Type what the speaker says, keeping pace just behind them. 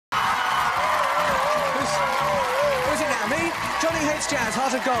Johnny hates jazz,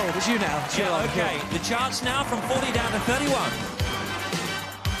 Heart of Gold. It's you now. Yeah, okay. The charts now from 40 down to 31.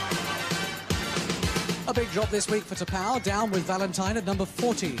 A big drop this week for Tapao, down with Valentine at number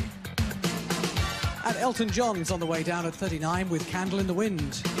 40. And Elton John's on the way down at 39 with Candle in the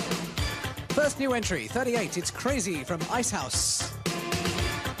Wind. First new entry, 38, it's Crazy from Icehouse.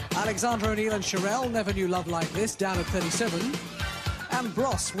 Alexander O'Neill and Sherelle, Never Knew Love Like This, down at 37. And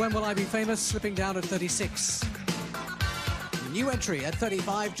Bros, When Will I Be Famous, slipping down at 36. New entry at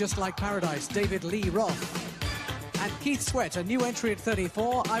 35, Just Like Paradise, David Lee Roth. And Keith Sweat, a new entry at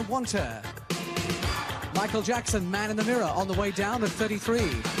 34, I Want Her. Michael Jackson, Man in the Mirror, on the way down at 33.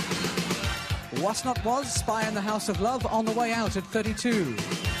 What's Not Was, Spy in the House of Love, on the way out at 32.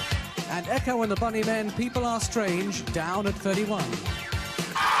 And Echo and the Bunnymen, People Are Strange, down at 31.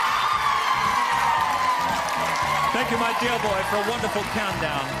 Thank you, my dear boy, for a wonderful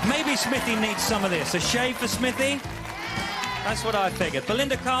countdown. Maybe Smithy needs some of this. A shave for Smithy? That's what I figured.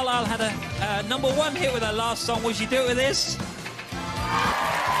 Belinda Carlisle had a #1 hit with her last song. Will she do it with this?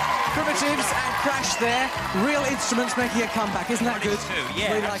 Primitives and Crash there. Real instruments making a comeback. Isn't that good?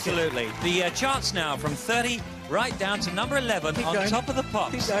 Yeah, we like absolutely. The charts now from 30 right down to number 11 Keep on going. top of the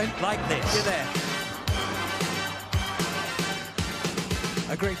pops. Keep going. Like this. You're there.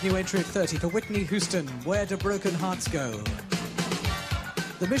 A great new entry at 30 for Whitney Houston, Where Do Broken Hearts Go?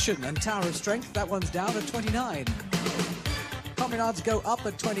 The Mission and Tower of Strength, that one's down at 29. Promenades go up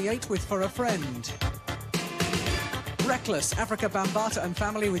at 28 with For a Friend. Reckless, Africa Bambaataa and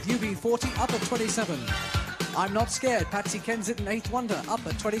Family with UB40 up at 27. I'm Not Scared, Patsy Kensit and Eighth Wonder up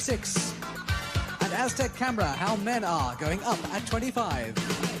at 26. And Aztec Camera, How Men Are, going up at 25.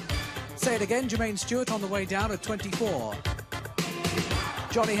 Say It Again, Jermaine Stewart on the way down at 24.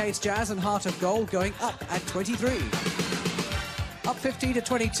 Johnny Hates Jazz and Heart of Gold going up at 23. Up 50 to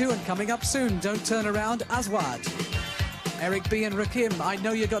 22 and coming up soon, Don't Turn Around, Aswad. Eric B and Rakim, I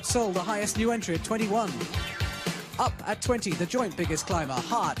Know You Got Soul, the highest new entry at 21. Up at 20, The Joint biggest climber,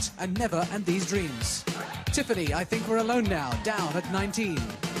 Heart and Never and These Dreams. Tiffany, I Think We're Alone Now, down at 19.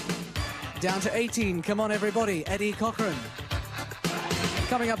 Down to 18, Come On Everybody, Eddie Cochran.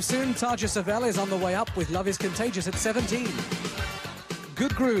 Coming up soon, Tarja Savelle is on the way up with Love Is Contagious at 17.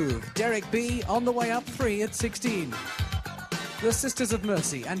 Good Groove, Derek B on the way up 3 at 16. The Sisters of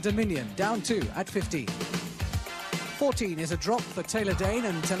Mercy and Dominion, down 2 at 15. 14 is a drop for Taylor Dane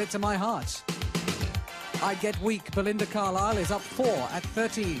and Tell It To My Heart. I Get Weak, Belinda Carlisle is up 4 at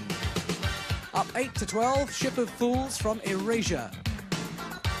 13. Up 8 to 12, Ship of Fools from Erasure.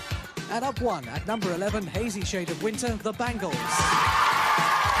 And up 1 at number 11, Hazy Shade of Winter, The Bangles.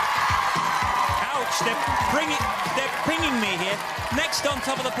 Ouch, they're pinging me here. Next on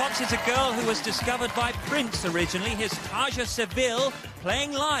top of the pops is a girl who was discovered by Prince originally. Here's Tarja Savelle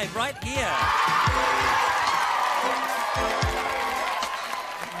playing live right here.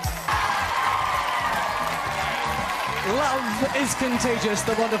 Love Is Contagious,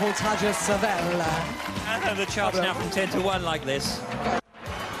 the wonderful Tarja Savelle. And the charts now from 10 to 1 like this.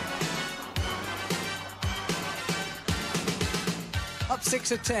 Up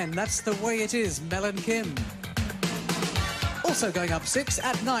 6 at 10, That's the Way It Is, Mel and Kim. Also going up 6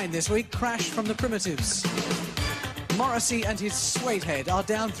 at 9 this week, Crash from the Primitives. Morrissey and his Suede Head are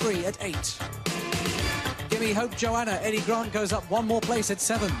down 3 at 8. Gimme Hope Joanna, Eddie Grant goes up 1 more place at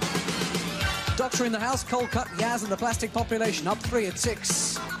 7. Doctor in the House, Cold Cut, Yaz and the Plastic Population up 3 at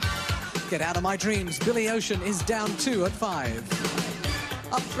 6. Get Out of My Dreams, Billy Ocean is down 2 at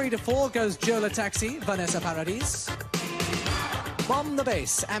 5. Up 3 to 4 goes Joe Taxi, Vanessa Paradis. Bomb the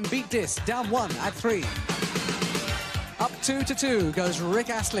Bass and Beat This, down 1 at 3. Up 2 to 2 goes Rick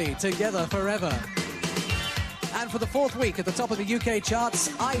Astley, Together Forever. And for the 4th week at the top of the UK charts,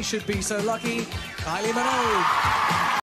 I Should Be So Lucky, Kylie Minogue.